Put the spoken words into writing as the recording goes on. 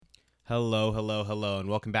Hello, hello, hello, and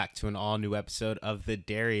welcome back to an all-new episode of The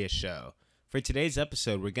Darius Show. For today's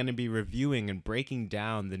episode, we're going to be reviewing and breaking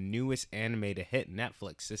down the newest anime to hit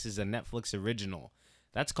Netflix. This is a Netflix original.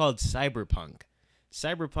 That's called Cyberpunk.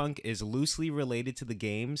 Cyberpunk is loosely related to the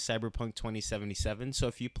game Cyberpunk 2077, so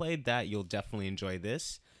if you played that, you'll definitely enjoy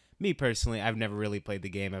this. Me personally, I've never really played the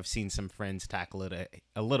game. I've seen some friends tackle it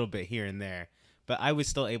a little bit here and there, but I was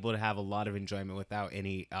still able to have a lot of enjoyment without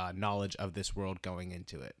any knowledge of this world going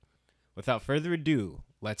into it. Without further ado,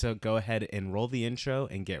 let's go ahead and roll the intro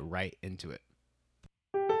and get right into it.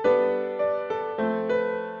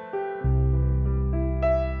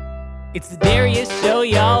 It's the Darius Show,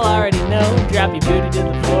 y'all already know. Drop your booty to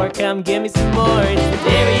the floor, come give me some more. It's the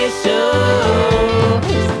Darius Show.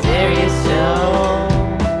 It's the Darius Show.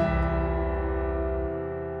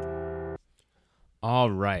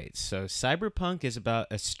 All right, so Cyberpunk is about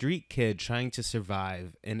a street kid trying to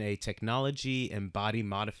survive in a technology and body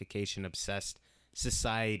modification obsessed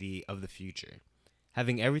society of the future.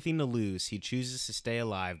 Having everything to lose, he chooses to stay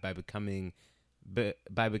alive by becoming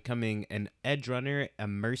an edgerunner, a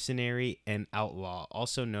mercenary, and outlaw,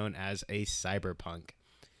 also known as a cyberpunk.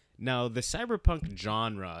 Now, the cyberpunk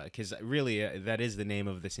genre, because really that is the name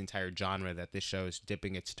of this entire genre that this show is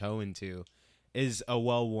dipping its toe into, is a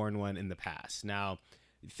well-worn one in the past. Now,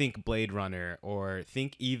 think Blade Runner, or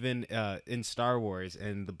think even in Star Wars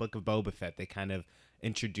and the Book of Boba Fett, they kind of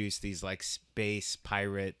introduced these like space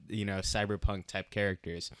pirate, cyberpunk type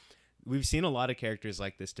characters. We've seen a lot of characters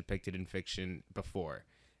like this depicted in fiction before.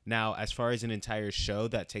 Now, as far as an entire show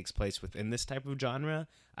that takes place within this type of genre,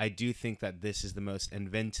 I do think that this is the most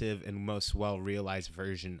inventive and most well-realized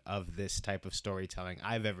version of this type of storytelling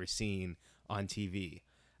I've ever seen on TV.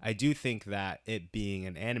 I do think that it being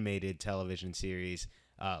an animated television series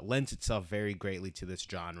lends itself very greatly to this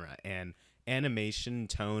genre, and animation,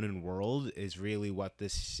 tone, and world is really what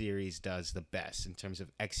this series does the best in terms of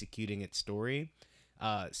executing its story.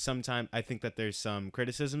 Sometimes I think that there's some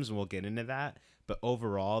criticisms, and we'll get into that, but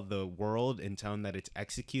overall, the world and tone that it's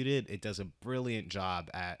executed, it does a brilliant job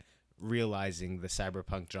at realizing the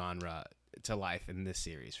cyberpunk genre to life in this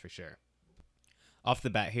series for sure. Off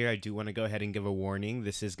the bat here, I do want to go ahead and give a warning.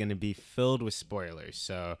 This is going to be filled with spoilers,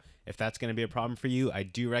 so if that's going to be a problem for you, I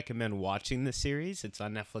do recommend watching the series. It's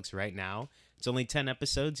on Netflix right now. It's only 10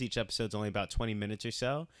 episodes. Each episode's only about 20 minutes or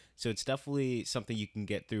so, so it's definitely something you can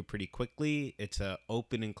get through pretty quickly. It's an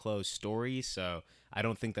open and closed story, so I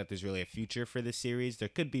don't think that there's really a future for this series. There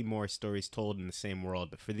could be more stories told in the same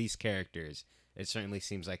world, but for these characters, it certainly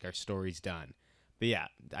seems like our story's done. But yeah,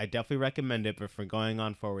 I definitely recommend it, but for going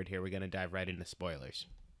on forward here, we're going to dive right into spoilers.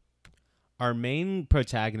 Our main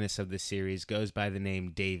protagonist of this series goes by the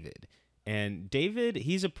name David. And David,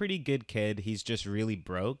 he's a pretty good kid. He's just really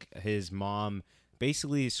broke. His mom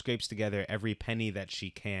basically scrapes together every penny that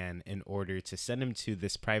she can in order to send him to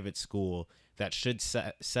this private school that should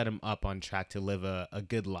set him up on track to live a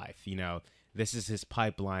good life. This is his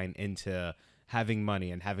pipeline into having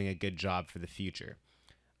money and having a good job for the future.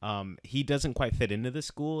 He doesn't quite fit into the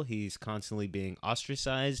school. He's constantly being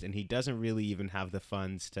ostracized, and he doesn't really even have the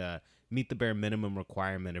funds to meet the bare minimum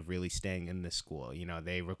requirement of really staying in this school.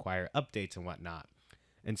 They require updates and whatnot.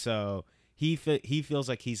 And so he feels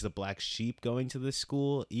like he's the black sheep going to this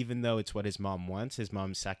school, even though it's what his mom wants. His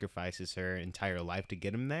mom sacrifices her entire life to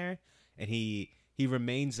get him there, and he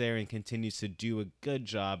remains there and continues to do a good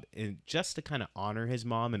job in just to kind of honor his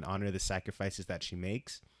mom and honor the sacrifices that she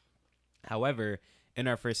makes. However, in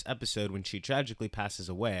our first episode, when she tragically passes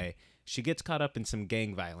away, she gets caught up in some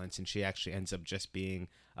gang violence, and she actually ends up just being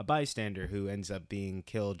a bystander who ends up being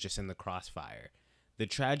killed just in the crossfire. The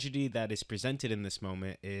tragedy that is presented in this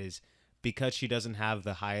moment is because she doesn't have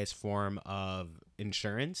the highest form of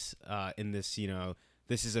insurance in this,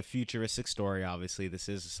 this is a futuristic story, obviously. This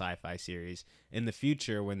is a sci-fi series. In the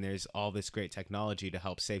future, when there's all this great technology to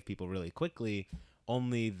help save people really quickly,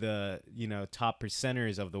 only the top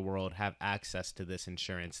percenters of the world have access to this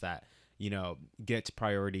insurance that gets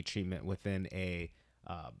priority treatment within a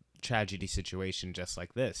tragedy situation just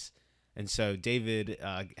like this. And so David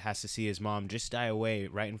has to see his mom just die away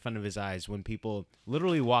right in front of his eyes. When people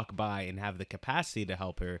literally walk by and have the capacity to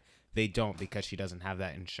help her, they don't, because she doesn't have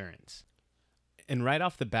that insurance. And right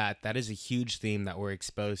off the bat, that is a huge theme that we're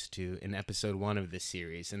exposed to in episode 1 of this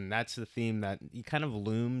series, and that's the theme that kind of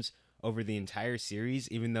looms over the entire series,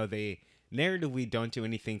 even though they narratively don't do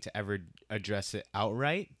anything to ever address it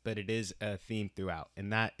outright, but it is a theme throughout,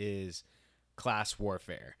 and that is class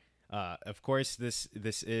warfare. Of course, this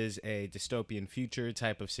is a dystopian future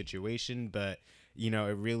type of situation, but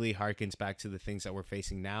it really harkens back to the things that we're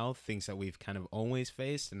facing now, things that we've kind of always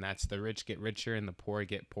faced, and that's the rich get richer and the poor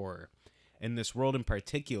get poorer. in this world in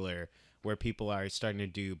particular, where people are starting to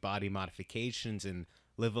do body modifications and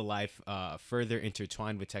live a life further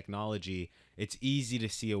intertwined with technology, it's easy to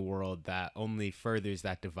see a world that only furthers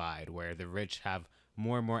that divide, where the rich have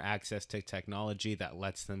more and more access to technology that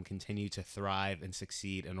lets them continue to thrive and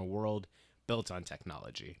succeed in a world built on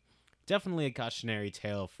technology. Definitely a cautionary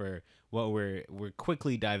tale for what we're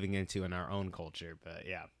quickly diving into in our own culture, but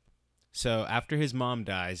yeah. So after his mom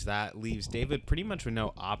dies, that leaves David pretty much with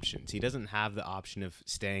no options. He doesn't have the option of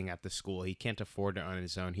staying at the school. He can't afford it on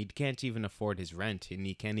his own. He can't even afford his rent, and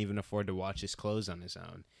he can't even afford to wash his clothes on his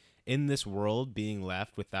own. In this world, being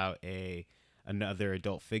left without another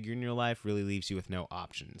adult figure in your life really leaves you with no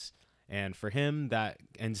options. And for him, that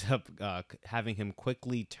ends up having him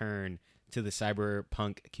quickly turn to the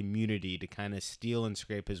cyberpunk community to kind of steal and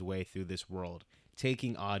scrape his way through this world,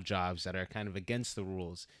 taking odd jobs that are kind of against the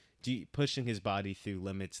rules, pushing his body through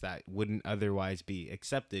limits that wouldn't otherwise be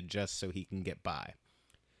accepted just so he can get by.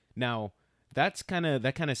 Now, that kind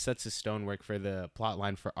of sets the stonework for the plot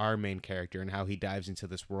line for our main character and how he dives into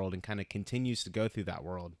this world and kind of continues to go through that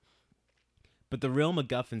world. But the real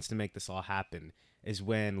MacGuffins to make this all happen is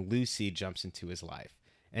when Lucy jumps into his life.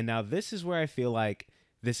 And now this is where I feel like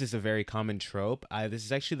this is a very common trope. This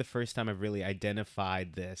is actually the first time I've really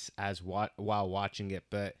identified this as while watching it.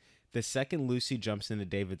 But the second Lucy jumps into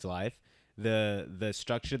David's life, the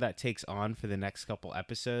structure that takes on for the next couple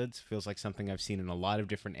episodes feels like something I've seen in a lot of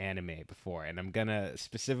different anime before. And I'm going to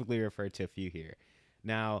specifically refer to a few here.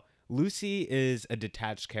 Now, Lucy is a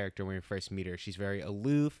detached character when we first meet her. She's very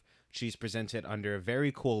aloof. She's presented under a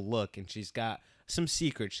very cool look, and she's got some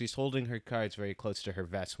secrets. She's holding her cards very close to her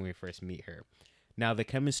vest when we first meet her. Now, the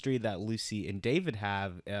chemistry that Lucy and David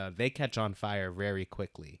have, they catch on fire very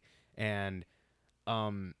quickly. And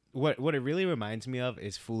what it really reminds me of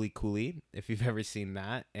is Fooly Cooly, if you've ever seen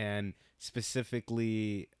that. And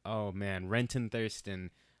specifically, Rent and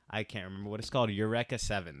Thurston, I can't remember what it's called, Eureka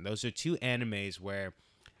 7. Those are two animes where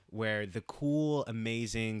the cool,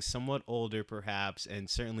 amazing, somewhat older perhaps, and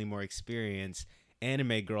certainly more experienced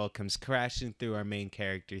anime girl comes crashing through our main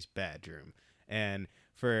character's bedroom. And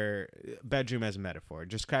for bedroom as a metaphor,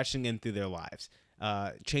 just crashing in through their lives,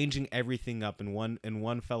 changing everything up in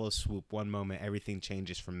one fellow swoop. One moment, everything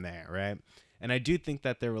changes from there, right? And I do think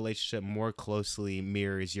that their relationship more closely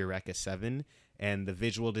mirrors Eureka 7 and the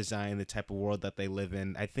visual design, the type of world that they live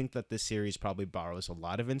in. I think that this series probably borrows a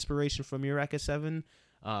lot of inspiration from Eureka 7,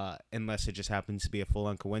 unless it just happens to be a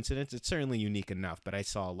full-on coincidence. It's certainly unique enough, but I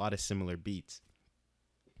saw a lot of similar beats.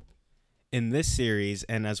 In this series,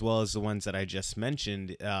 and as well as the ones that I just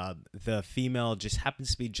mentioned, the female just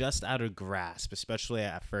happens to be just out of grasp, especially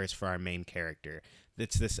at first for our main character.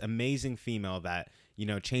 It's this amazing female that,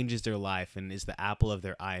 changes their life and is the apple of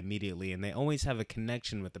their eye immediately, and they always have a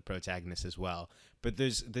connection with the protagonist as well. But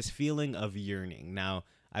there's this feeling of yearning. Now,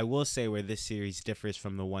 I will say where this series differs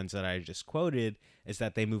from the ones that I just quoted is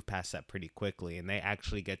that they move past that pretty quickly, and they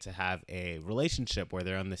actually get to have a relationship where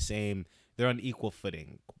they're on equal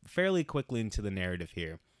footing. Fairly quickly into the narrative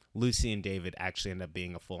here, Lucy and David actually end up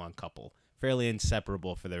being a full-on couple, fairly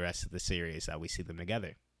inseparable for the rest of the series that we see them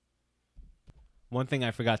together. One thing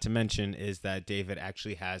I forgot to mention is that David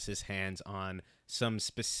actually has his hands on some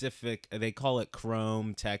specific, they call it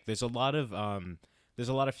chrome tech. There's a lot of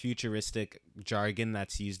futuristic jargon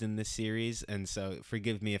that's used in this series, and so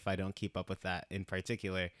forgive me if I don't keep up with that in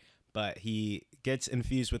particular, but he gets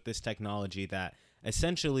infused with this technology that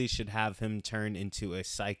essentially should have him turn into a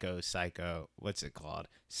cyber psycho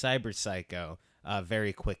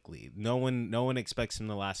very quickly. No one expects him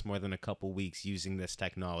to last more than a couple weeks using this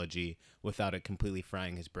technology without it completely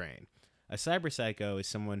frying his brain. A cyber psycho is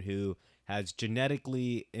someone who has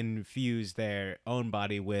genetically infused their own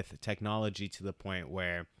body with technology to the point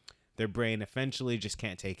where their brain eventually just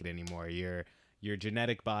can't take it anymore. Your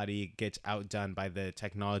genetic body gets outdone by the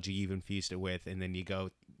technology you've infused it with, and then you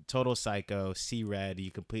go total psycho, see red,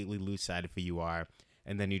 you completely lose sight of who you are,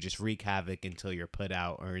 and then you just wreak havoc until you're put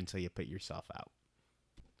out or until you put yourself out.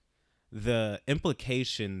 The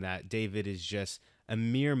implication that David is just a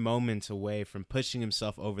mere moments away from pushing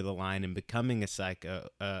himself over the line and becoming a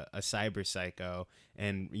cyber psycho,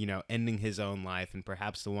 and ending his own life and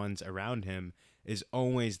perhaps the ones around him is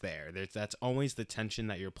always there. That's always the tension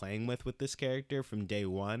that you're playing with this character from day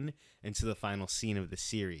one into the final scene of the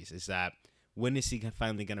series. Is that when is he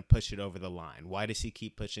finally going to push it over the line? Why does he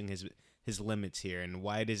keep pushing his limits here, and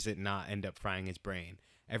why does it not end up frying his brain?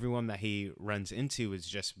 Everyone that he runs into is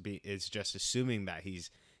just assuming that he's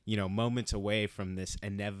moments away from this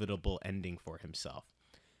inevitable ending for himself.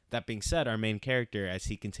 That being said, our main character, as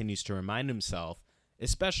he continues to remind himself,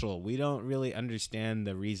 is special. We don't really understand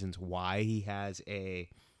the reasons why he has a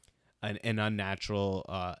an unnatural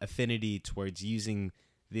affinity towards using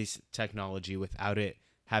this technology without it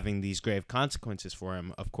having these grave consequences for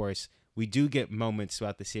him. Of course, we do get moments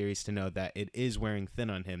throughout the series to know that it is wearing thin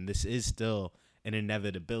on him. This is still an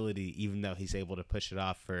inevitability, even though he's able to push it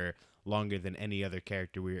off for longer than any other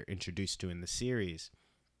character we are introduced to in the series.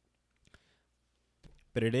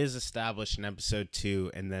 But it is established in episode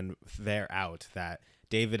 2 and then they're out that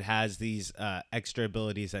David has these extra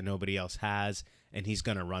abilities that nobody else has, and he's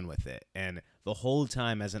going to run with it. And the whole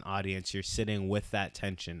time as an audience, you're sitting with that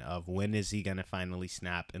tension of when is he going to finally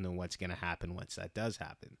snap, and then what's going to happen once that does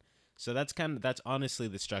happen. So that's honestly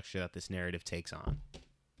the structure that this narrative takes on.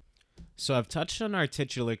 So I've touched on our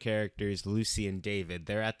titular characters, Lucy and David.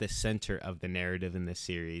 They're at the center of the narrative in this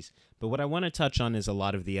series. But what I want to touch on is a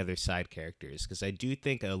lot of the other side characters, because I do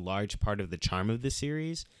think a large part of the charm of the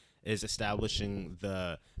series is establishing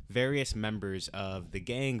the various members of the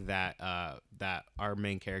gang that our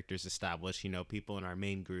main characters establish, people in our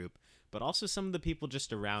main group, but also some of the people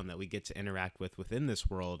just around that we get to interact with within this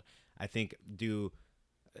world, I think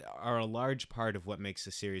are a large part of what makes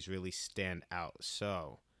the series really stand out.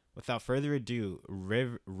 So without further ado,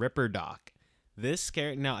 Ripper Doc. This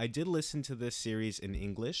character. Now, I did listen to this series in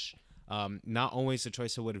English. Not always the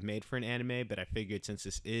choice I would have made for an anime, but I figured since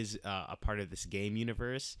this is a part of this game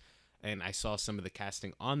universe, and I saw some of the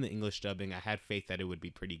casting on the English dubbing, I had faith that it would be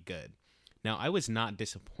pretty good. Now, I was not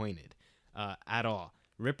disappointed at all.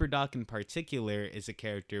 Ripper Doc in particular is a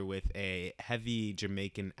character with a heavy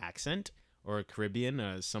Jamaican accent, or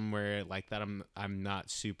Caribbean, somewhere like that.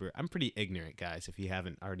 I'm pretty ignorant, guys, if you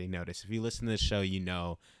haven't already noticed. If you listen to this show, you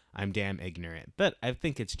know I'm damn ignorant, but I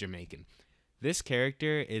think it's Jamaican. This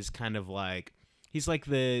character is kind of like, he's like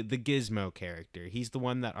the Gizmo character. He's the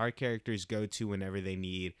one that our characters go to whenever they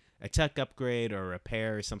need a tech upgrade or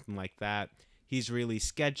repair or something like that. He's really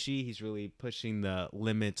sketchy. He's really pushing the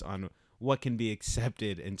limits on what can be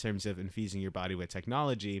accepted in terms of infusing your body with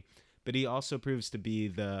technology. But he also proves to be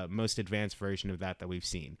the most advanced version of that we've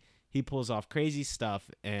seen. He pulls off crazy stuff,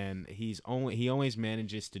 and he always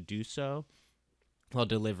manages to do so while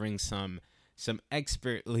delivering some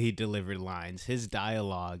expertly delivered lines. His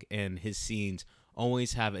dialogue and his scenes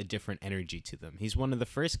always have a different energy to them. He's one of the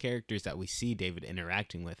first characters that we see David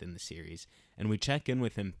interacting with in the series, and we check in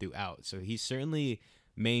with him throughout. So he's certainly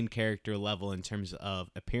main character level in terms of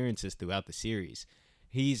appearances throughout the series.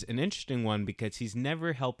 He's an interesting one because he's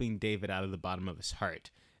never helping David out of the bottom of his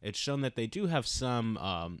heart. It's shown that they do have some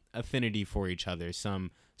affinity for each other,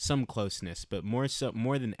 some closeness, but more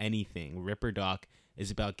than anything, Ripper Doc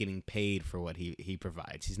is about getting paid for what he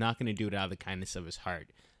provides. He's not going to do it out of the kindness of his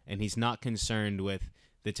heart, and he's not concerned with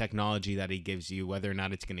the technology that he gives you, whether or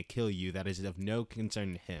not it's going to kill you. That is of no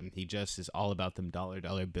concern to him. He just is all about them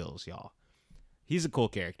dollar bills, y'all. He's a cool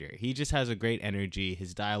character. He just has a great energy.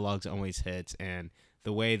 His dialogues always hits, and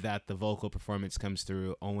the way that the vocal performance comes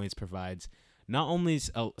through always provides not only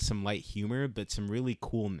some light humor, but some really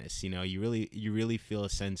coolness. You really feel a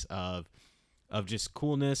sense of just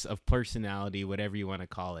coolness, of personality, whatever you want to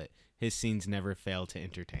call it. His scenes never fail to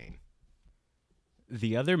entertain.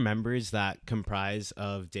 The other members that comprise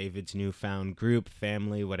of David's newfound group,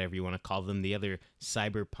 family, whatever you want to call them, the other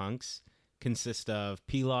cyberpunks, consist of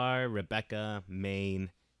Pilar, Rebecca, Maine,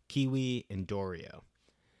 Kiwi, and Dorio.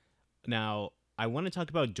 Now, I want to talk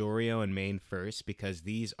about Dorio and Maine first because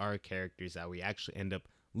these are characters that we actually end up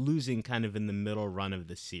losing kind of in the middle run of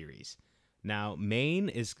the series. Now, Maine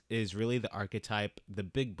is really the archetype, the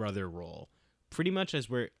big brother role. Pretty much as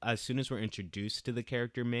soon as we're introduced to the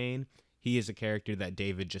character Maine, he is a character that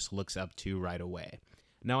David just looks up to right away.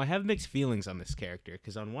 Now, I have mixed feelings on this character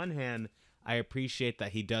because on one hand, I appreciate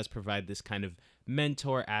that he does provide this kind of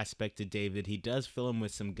mentor aspect to David. He does fill him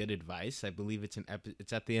with some good advice. I believe it's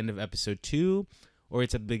at the end of episode 2 or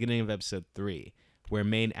it's at the beginning of episode 3, where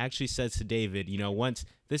Maine actually says to David, once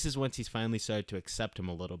he's finally started to accept him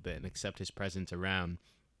a little bit and accept his presence around.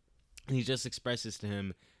 And he just expresses to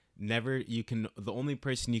him, the only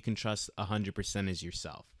person you can trust 100% is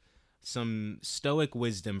yourself. Some stoic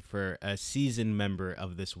wisdom for a seasoned member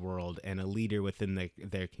of this world and a leader within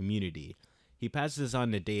their community. He passes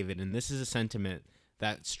on to David, and this is a sentiment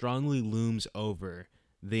that strongly looms over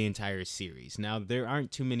the entire series. Now, there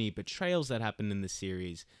aren't too many betrayals that happen in the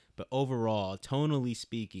series, but overall, tonally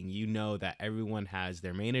speaking, you know that everyone has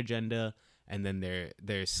their main agenda and then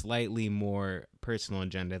their slightly more personal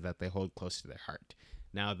agenda that they hold close to their heart.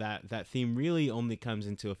 Now, that theme really only comes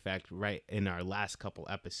into effect right in our last couple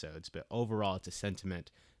episodes, but overall, it's a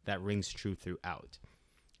sentiment that rings true throughout.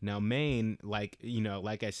 Now, Maine, like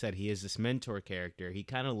I said, he is this mentor character. He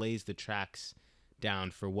kind of lays the tracks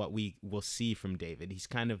down for what we will see from David. He's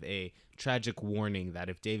kind of a tragic warning that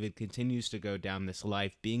if David continues to go down this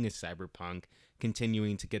life being a cyberpunk,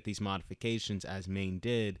 continuing to get these modifications as Maine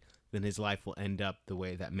did, then his life will end up the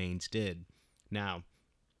way that Maine's did. Now,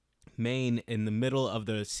 Maine, in the middle of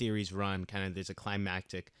the series run, kind of there's a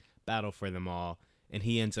climactic battle for them all, and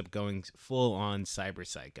he ends up going full on cyber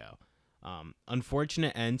psycho.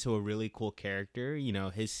 Unfortunate end to a really cool character. You know,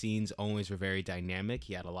 his scenes always were very dynamic.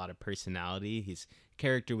 He had a lot of personality. His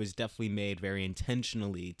character was definitely made very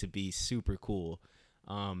intentionally to be super cool.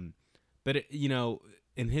 But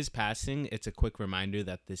in his passing, it's a quick reminder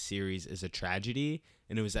that this series is a tragedy.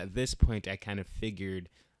 And it was at this point I kind of figured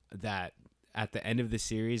that at the end of the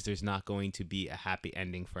series, there's not going to be a happy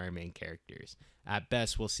ending for our main characters. At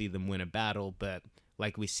best, we'll see them win a battle, but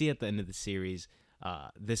like we see at the end of the series,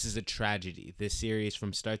 this is a tragedy. This series,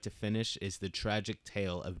 from start to finish, is the tragic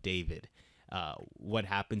tale of David. What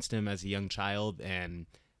happens to him as a young child and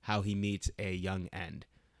how he meets a young end.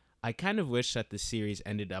 I kind of wish that the series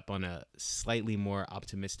ended up on a slightly more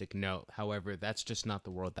optimistic note. However, that's just not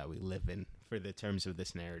the world that we live in for the terms of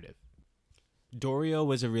this narrative. Dorio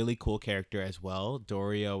was a really cool character as well.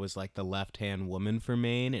 Dorio was like the left-hand woman for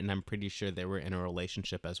Maine, and I'm pretty sure they were in a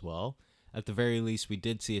relationship as well. At the very least, we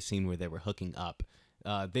did see a scene where they were hooking up.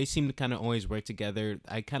 They seemed to kind of always work together.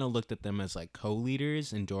 I kind of looked at them as like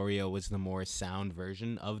co-leaders, and Dorio was the more sound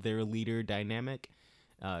version of their leader dynamic.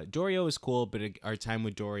 Dorio was cool, but our time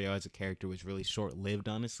with Dorio as a character was really short-lived,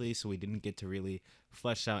 honestly, so we didn't get to really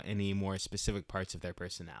flesh out any more specific parts of their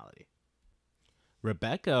personality.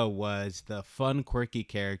 Rebecca was the fun, quirky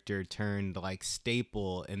character turned like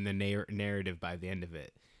staple in the narrative by the end of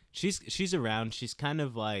it. She's around. She's kind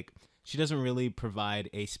of like, she doesn't really provide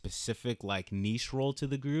a specific like niche role to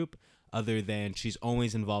the group other than she's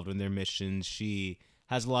always involved in their missions. She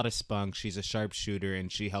has a lot of spunk. She's a sharpshooter,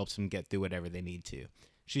 and she helps them get through whatever they need to.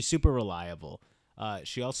 She's super reliable.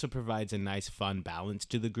 She also provides a nice, fun balance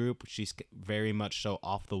to the group. She's very much so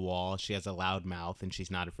off the wall. She has a loud mouth, and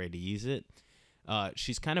she's not afraid to use it.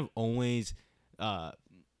 She's kind of always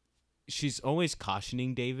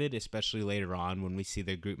cautioning David, especially later on when we see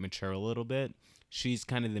their group mature a little bit. She's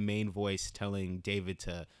kind of the main voice telling David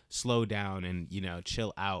to slow down and,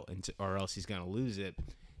 chill out, or else he's going to lose it,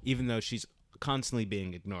 even though she's constantly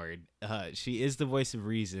being ignored. She is the voice of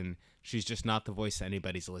reason. She's just not the voice that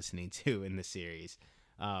anybody's listening to in the series.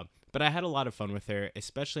 But I had a lot of fun with her,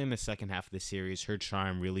 especially in the second half of the series. Her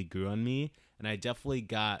charm really grew on me, and I definitely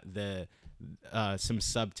got some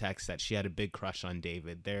subtext that she had a big crush on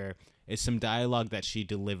David. There is some dialogue that she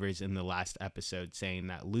delivers in the last episode saying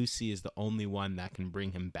that Lucy is the only one that can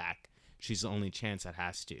bring him back. She's the only chance that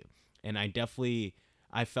has to. And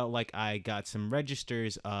I felt like I got some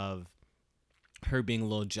registers of her being a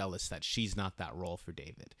little jealous that she's not that role for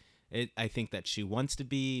David. I think that she wants to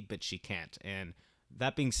be, but she can't. And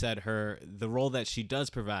that being said, the role that she does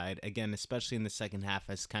provide, again, especially in the second half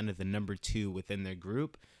as kind of the number 2 within their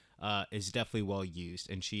group, is definitely well used.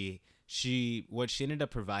 And what she ended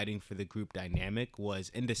up providing for the group dynamic was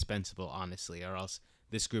indispensable, honestly, or else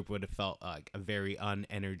this group would have felt like a very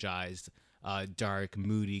unenergized, dark,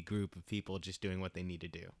 moody group of people just doing what they need to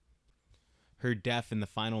do. Her death in the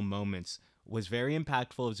final moments was very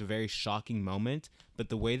impactful. It was a very shocking moment, but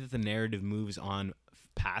the way that the narrative moves on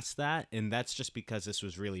past that, and that's just because this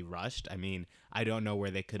was really rushed. I mean, I don't know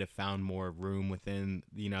where they could have found more room within,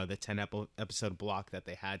 the 10 episode block that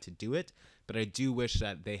they had to do it, but I do wish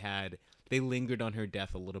that they lingered on her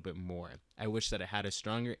death a little bit more. I wish that it had a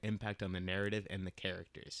stronger impact on the narrative and the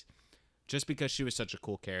characters. Just because she was such a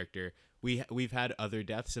cool character, we've had other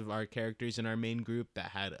deaths of our characters in our main group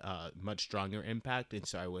that had a much stronger impact, and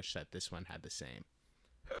so I wish that this one had the same.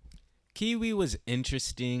 Kiwi was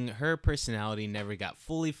interesting. Her personality never got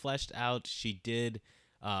fully fleshed out. She did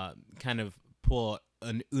kind of pull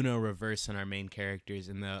an Uno reverse on our main characters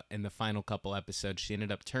in the final couple episodes. She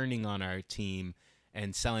ended up turning on our team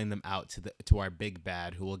and selling them out to our big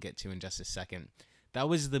bad, who we'll get to in just a second. That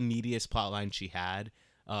was the meatiest plotline she had.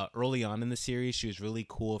 Early on in the series, she was really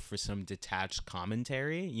cool for some detached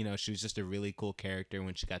commentary. She was just a really cool character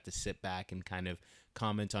when she got to sit back and kind of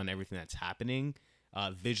comment on everything that's happening.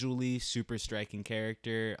 Visually, super striking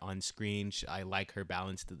character on screen. I like her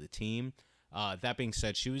balance to the team. That being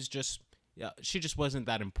said, she just wasn't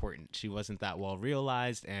that important. She wasn't that well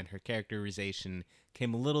realized, and her characterization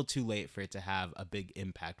came a little too late for it to have a big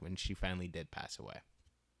impact when she finally did pass away.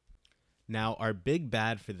 Now, our big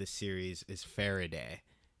bad for this series is Faraday.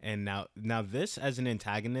 And now this as an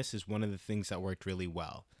antagonist is one of the things that worked really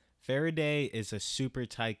well. Faraday is a super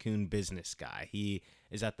tycoon business guy. He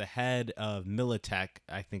is at the head of Militech,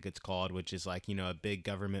 I think it's called, which is like, a big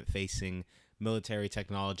government-facing military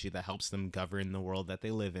technology that helps them govern the world that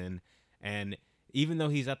they live in. And even though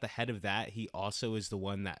he's at the head of that, he also is the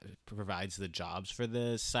one that provides the jobs for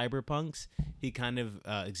the cyberpunks. He kind of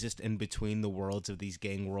exists in between the worlds of these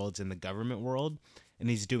gang worlds and the government world, and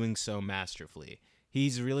he's doing so masterfully.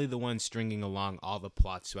 He's really the one stringing along all the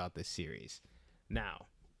plots throughout this series. Now,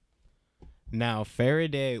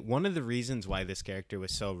 Faraday, one of the reasons why this character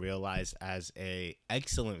was so realized as a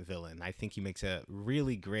excellent villain, I think he makes a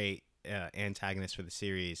really great antagonist for the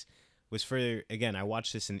series, was for, again, I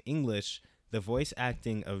watched this in English, the voice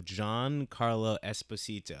acting of Giancarlo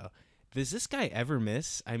Esposito. Does this guy ever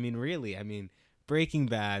miss? I mean, really, Breaking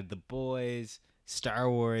Bad, The Boys, Star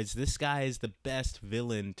Wars, this guy is the best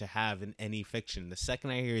villain to have in any fiction. The second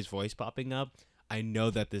I hear his voice popping up, I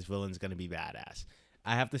know that this villain's going to be badass.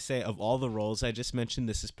 I have to say, of all the roles I just mentioned,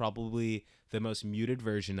 this is probably the most muted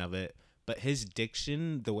version of it. But his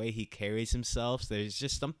diction, the way he carries himself, there's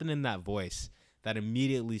just something in that voice that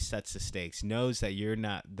immediately sets the stakes, knows that you're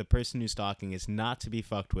not, the person who's talking is not to be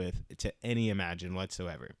fucked with to any imagine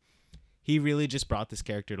whatsoever. He really just brought this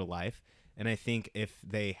character to life. And I think if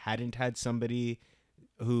they hadn't had somebody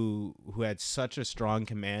who had such a strong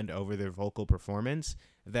command over their vocal performance,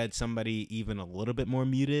 if they had somebody even a little bit more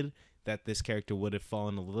muted, that this character would have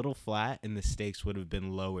fallen a little flat and the stakes would have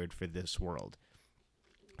been lowered for this world.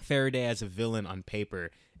 Faraday as a villain on paper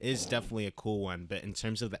is definitely a cool one, but in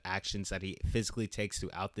terms of the actions that he physically takes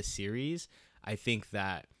throughout the series, I think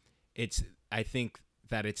that it's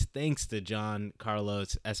thanks to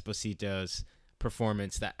Giancarlo Esposito's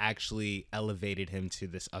performance that actually elevated him to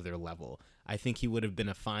this other level. I think he would have been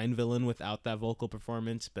a fine villain without that vocal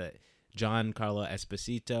performance, but Giancarlo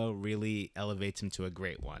Esposito really elevates him to a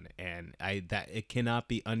great one, and it cannot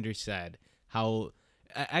be undersaid how.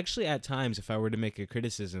 Actually, at times, if I were to make a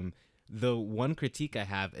criticism, the one critique I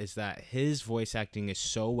have is that his voice acting is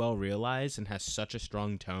so well realized and has such a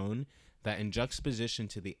strong tone that in juxtaposition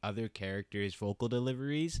to the other characters' vocal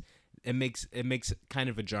deliveries, it makes kind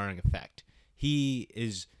of a jarring effect. He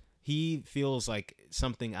feels like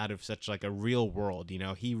something out of such like a real world,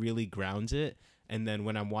 he really grounds it. And then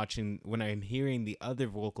when I'm hearing the other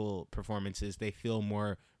vocal performances, they feel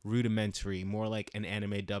more rudimentary, more like an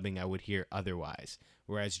anime dubbing I would hear otherwise.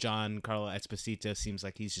 Whereas Giancarlo Esposito seems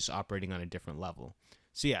like he's just operating on a different level.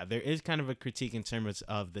 So yeah, there is kind of a critique in terms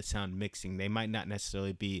of the sound mixing. They might not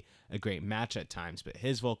necessarily be a great match at times, but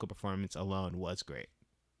his vocal performance alone was great.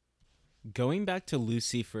 Going back to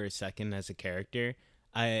Lucy for a second as a character,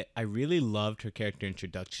 I really loved her character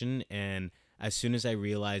introduction, and as soon as I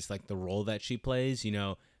realized like the role that she plays,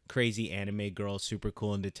 crazy anime girl, super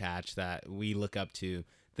cool and detached that we look up to,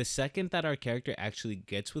 the second that our character actually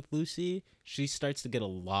gets with Lucy, she starts to get a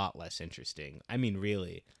lot less interesting. I mean,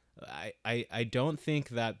 really. I don't think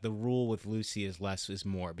that the rule with Lucy is less is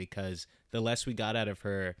more, because the less we got out of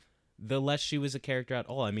her, the less she was a character at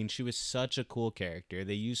all. I mean, she was such a cool character.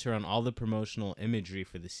 They used her on all the promotional imagery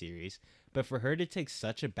for the series, but for her to take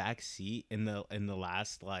such a back seat in the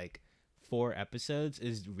last like 4 episodes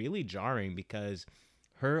is really jarring, because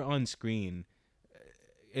her on screen,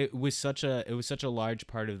 it was such a large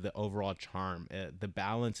part of the overall charm, the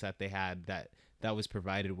balance that they had that was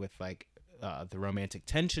provided with like the romantic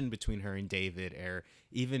tension between her and David, or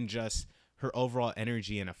even just her overall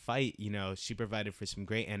energy in a fight. She provided for some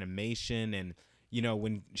great animation, and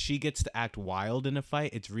when she gets to act wild in a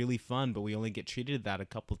fight, it's really fun, but we only get treated that a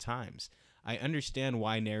couple times. I understand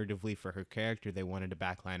why narratively for her character they wanted to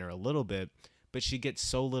backline her a little bit, but she gets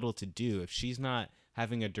so little to do. If she's not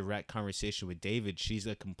having a direct conversation with David, she's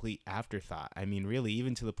a complete afterthought. I mean, really,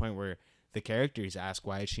 even to the point where the characters ask,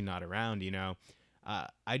 why is she not around,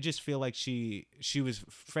 I just feel like she was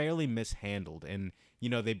fairly mishandled, and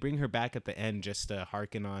they bring her back at the end just to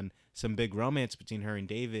harken on some big romance between her and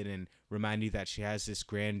David and remind you that she has this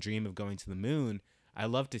grand dream of going to the moon. I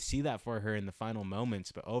love to see that for her in the final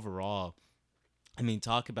moments, but overall, I mean,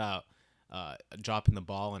 talk about dropping the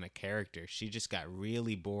ball on a character. She just got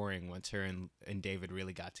really boring once her and David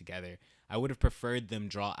really got together. I would have preferred them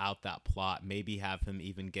draw out that plot, maybe have him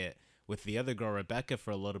even get with the other girl, Rebecca,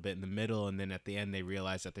 for a little bit in the middle, and then at the end they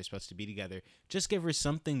realize that they're supposed to be together. Just give her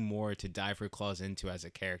something more to dive her claws into as a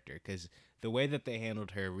character, because the way that they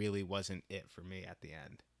handled her really wasn't it for me at the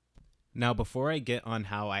end. Now, before I get on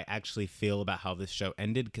how I actually feel about how this show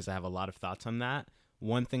ended, because I have a lot of thoughts on that,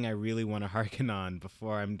 one thing I really want to harken on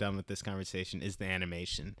before I'm done with this conversation is the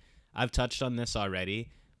animation. I've touched on this already,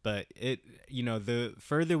 but the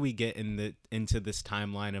further we get into this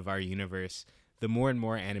timeline of our universe, the more and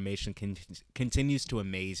more animation continues to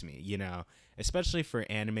amaze me, especially for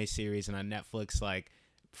anime series and on Netflix. Like,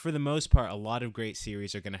 for the most part, a lot of great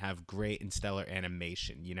series are going to have great and stellar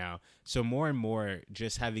animation, you know? So more and more,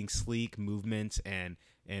 just having sleek movements and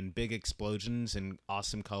big explosions and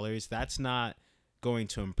awesome colors, that's not going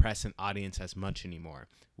to impress an audience as much anymore.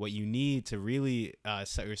 What you need to really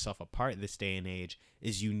set yourself apart this day and age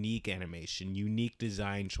is unique animation, unique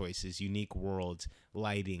design choices, unique worlds,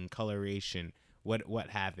 lighting, coloration, what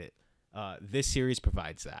have it. This series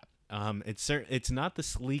provides that. It's not the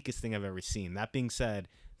sleekest thing I've ever seen. That being said,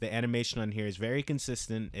 the animation on here is very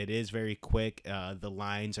consistent. It is very quick. The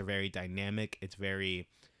lines are very dynamic. It's very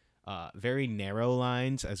narrow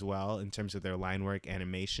lines as well in terms of their line work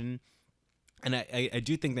animation. And I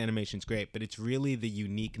do think the animation's great, but it's really the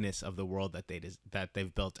uniqueness of the world that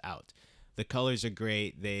they've built out. The colors are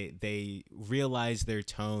great. They realize their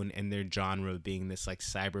tone and their genre being this like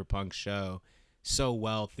cyberpunk show so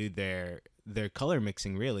well through their color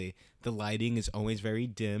mixing. Really, the lighting is always very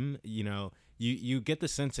dim. You know, you get the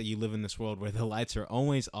sense that you live in this world where the lights are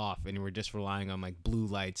always off, and we're just relying on like blue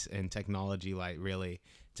lights and technology light really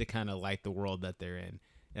to kind of light the world that they're in.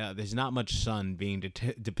 There's not much sun being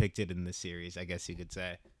depicted in this series, I guess you could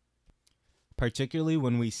say. Particularly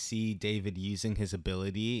when we see David using his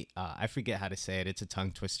ability, I forget how to say it. It's a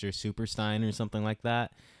tongue twister, Superstein or something like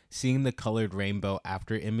that. Seeing the colored rainbow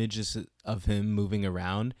after images of him moving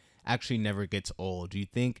around actually never gets old. You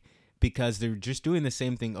think because they're just doing the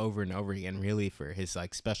same thing over and over again, really, for his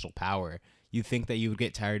like special power, you think that you would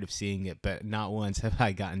get tired of seeing it, but not once have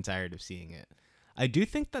I gotten tired of seeing it. I do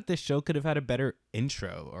think that this show could have had a better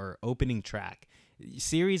intro or opening track.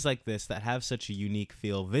 Series like this that have such a unique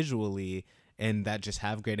feel visually and that just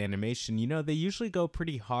have great animation, you know, they usually go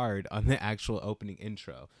pretty hard on the actual opening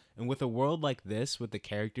intro. And with a world like this, with the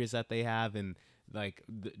characters that they have and like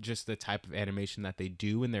just the type of animation that they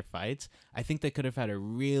do in their fights, I think they could have had a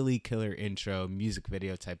really killer intro music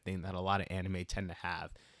video type thing that a lot of anime tend to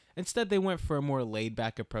have. Instead, they went for a more laid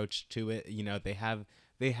back approach to it. You know, they have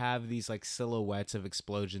these like silhouettes of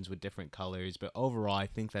explosions with different colors, but overall I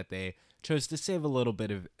think that they chose to save a little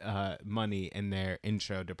bit of money in their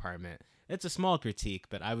intro department. It's a small critique,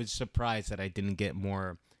 but I was surprised that I didn't get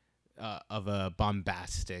more of a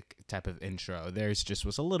bombastic type of intro. Theirs just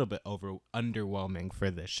was a little bit underwhelming for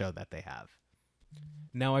the show that they have.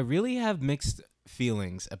 Now, I really have mixed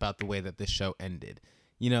feelings about the way that this show ended.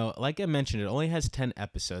 You know, like I mentioned, it only has 10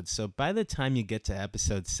 episodes, so by the time you get to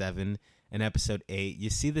episode 7 and episode 8, you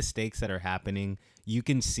see the stakes that are happening. You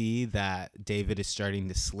can see that David is starting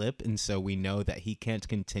to slip, and so we know that he can't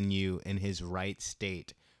continue in his right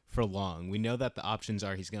state for long. We know that the options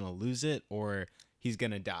are he's going to lose it or he's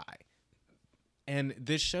going to die. And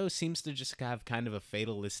this show seems to just have kind of a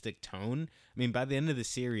fatalistic tone. I mean, by the end of the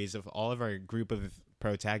series, of all of our group of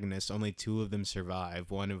protagonists, only 2 of them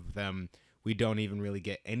survive. One of them we don't even really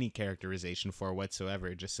get any characterization for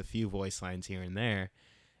whatsoever, just a few voice lines here and there.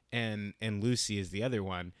 And Lucy is the other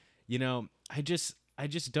one. You know, I just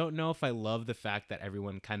don't know if I love the fact that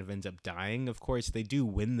everyone kind of ends up dying. Of course, they do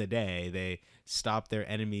win the day. They stop their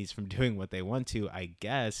enemies from doing what they want to, I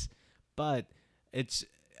guess. But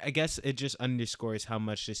I guess it just underscores how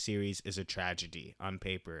much this series is a tragedy on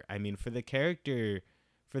paper. I mean, for the character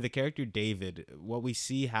David, what we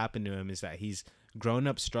see happen to him is that he's grown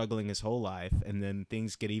up struggling his whole life, and then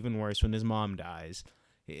things get even worse when his mom dies.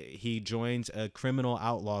 He joins a criminal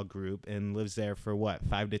outlaw group and lives there for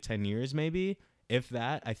 5 to 10 years maybe, if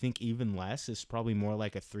that. I think even less. It's probably more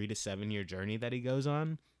like a 3 to 7 year journey that he goes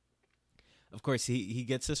on. Of course, he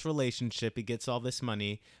gets this relationship, he gets all this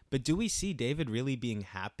money, but do we see David really being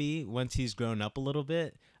happy once he's grown up a little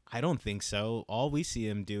bit? I don't think so. All we see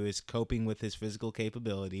him do is coping with his physical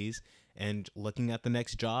capabilities and looking at the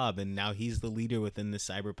next job, and now he's the leader within the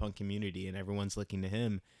cyberpunk community and everyone's looking to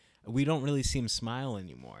him. We don't really see him smile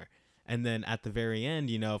anymore. And then at the very end,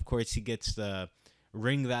 you know, of course he gets to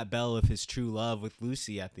ring that bell of his true love with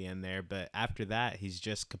Lucy at the end there, but after that he's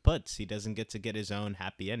just kaputs. He doesn't get to get his own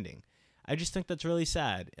happy ending. I just think that's really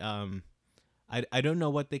sad. I don't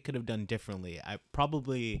know what they could have done differently. I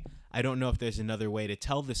don't know if there's another way to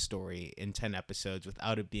tell this story in 10 episodes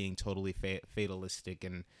without it being totally fatalistic.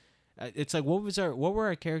 And it's like, what were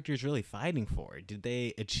our characters really fighting for? Did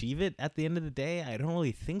they achieve it at the end of the day? I don't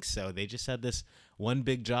really think so. They just had this one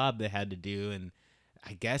big job they had to do, and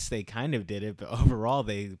I guess they kind of did it, but overall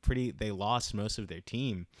they lost most of their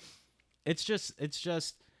team. It's just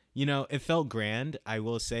you know, it felt grand. I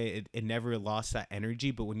will say it never lost that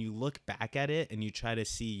energy. But when you look back at it and you try to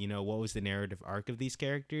see, you know, what was the narrative arc of these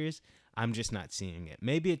characters, I'm just not seeing it.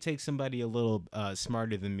 Maybe it takes somebody a little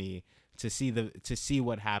smarter than me to see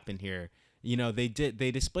what happened here.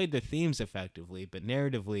 they displayed their themes effectively, but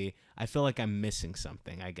narratively, I feel like I'm missing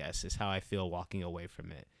something, I guess, is how I feel walking away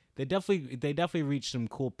from it. They definitely reached some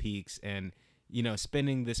cool peaks, and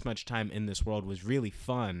spending this much time in this world was really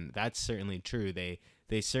fun. That's certainly true.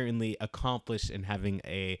 They certainly accomplished in having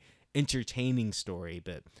a entertaining story,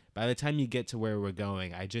 but by the time you get to where we're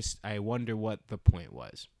going, I wonder what the point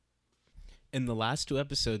was. In the last two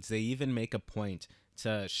episodes, they even make a point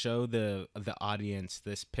to show the audience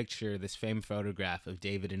this picture, this famed photograph of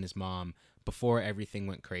David and his mom before everything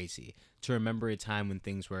went crazy, to remember a time when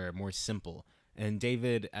things were more simple. And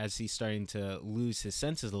David, as he's starting to lose his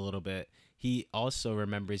senses a little bit, he also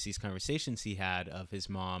remembers these conversations he had of his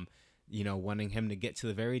mom, wanting him to get to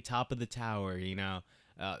the very top of the tower.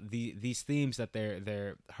 These themes that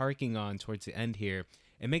they're harking on towards the end here.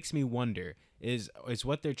 It makes me wonder: is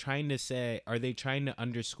what they're trying to say? Are they trying to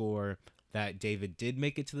underscore that David did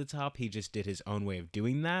make it to the top? He just did his own way of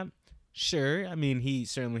doing that. Sure, I mean, he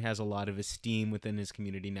certainly has a lot of esteem within his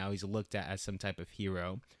community now. He's looked at as some type of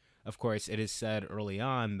hero. Of course, it is said early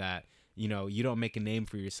on that you don't make a name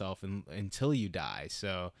for yourself until you die.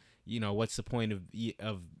 So what's the point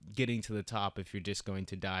of getting to the top if you're just going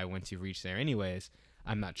to die once you've reached there anyways?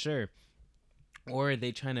 I'm not sure. Or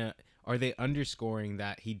are they underscoring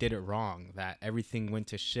that he did it wrong, that everything went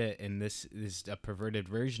to shit, and this is a perverted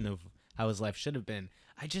version of how his life should have been?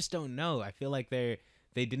 I just don't know. I feel like they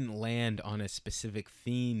didn't land on a specific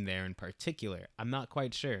theme there in particular. I'm not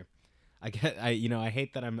quite sure. I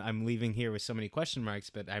hate that I'm leaving here with so many question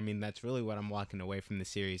marks, but I mean, that's really what I'm walking away from the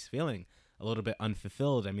series feeling: a little bit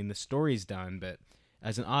unfulfilled. I mean, the story's done, but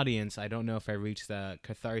as an audience, I don't know if I reached the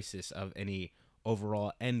catharsis of any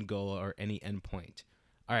overall end goal or any end point.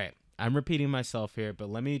 All right, I'm repeating myself here, but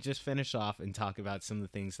let me just finish off and talk about some of the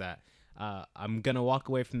things that I'm going to walk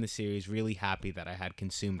away from the series really happy that I had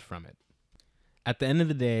consumed from it. At the end of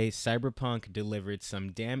the day, Cyberpunk delivered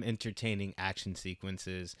some damn entertaining action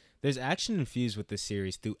sequences. There's action infused with the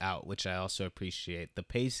series throughout, which I also appreciate. The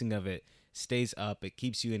pacing of it stays up, it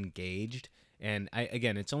keeps you engaged. And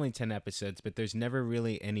again, it's only 10 episodes, but there's never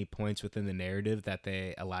really any points within the narrative that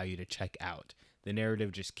they allow you to check out. The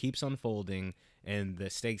narrative just keeps unfolding, and the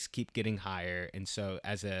stakes keep getting higher. And so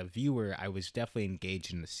as a viewer, I was definitely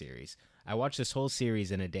engaged in the series. I watched this whole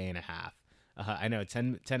series in a day and a half. I know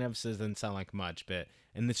 10 episodes doesn't sound like much, but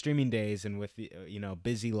in the streaming days and with the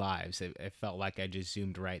busy lives, it felt like I just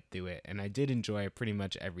zoomed right through it, and I did enjoy pretty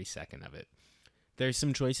much every second of it. There's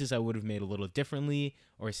some choices I would have made a little differently,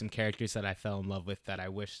 or some characters that I fell in love with that I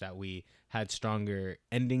wish that we had stronger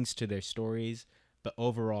endings to their stories. But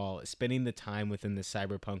overall, spending the time within the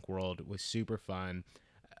Cyberpunk world was super fun.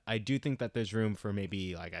 I do think that there's room for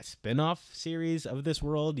maybe like a spin-off series of this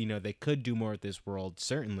world. They could do more with this world,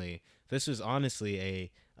 certainly. This was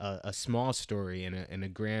honestly a small story in a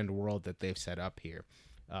grand world that they've set up here.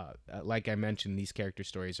 Like I mentioned, these character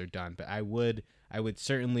stories are done, but I would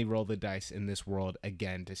certainly roll the dice in this world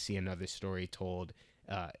again to see another story told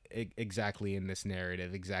exactly in this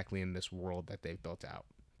narrative, exactly in this world that they've built out.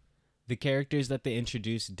 The characters that they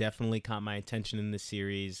introduced definitely caught my attention in the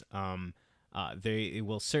series. They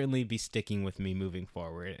will certainly be sticking with me moving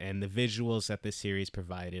forward, and the visuals that this series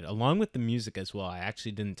provided, along with the music as well. I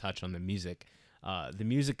actually didn't touch on the music. The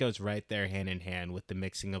music goes right there hand in hand with the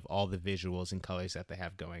mixing of all the visuals and colors that they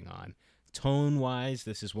have going on. Tone-wise,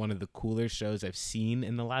 this is one of the cooler shows I've seen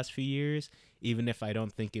in the last few years, even if I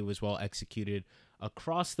don't think it was well executed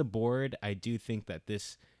across the board. I do think that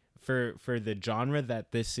this, for the genre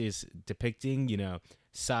that this is depicting,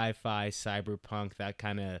 sci-fi, cyberpunk, that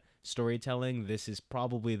kind of storytelling, this is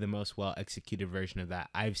probably the most well executed version of that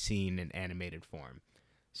I've seen in animated form.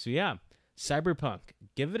 So yeah, Cyberpunk,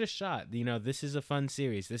 give it a shot. This is a fun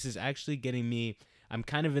series. This is actually getting me, I'm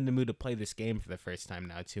kind of in the mood to play this game for the first time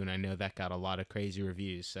now too, and I know that got a lot of crazy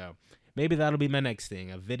reviews, so maybe that'll be my next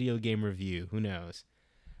thing, a video game review, who knows.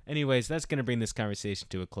 Anyways, that's going to bring this conversation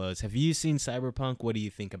to a close. Have you seen Cyberpunk? What do you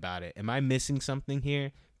think about it? Am I missing something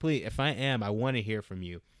here? Please, if I am, I want to hear from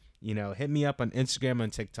you. Hit me up on Instagram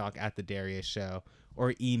and TikTok at The Darius Show,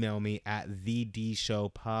 or email me at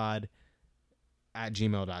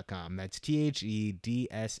theDshowpod@gmail.com. That's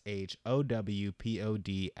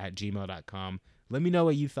THEDSHOWPOD@gmail.com. Let me know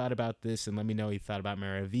what you thought about this, and let me know what you thought about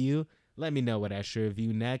my review. Let me know what I should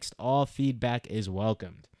review next. All feedback is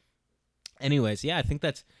welcomed. Anyways, yeah, I think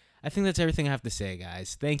that's everything I have to say,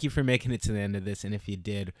 guys. Thank you for making it to the end of this, and if you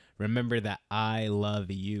did, remember that I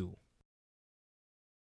love you.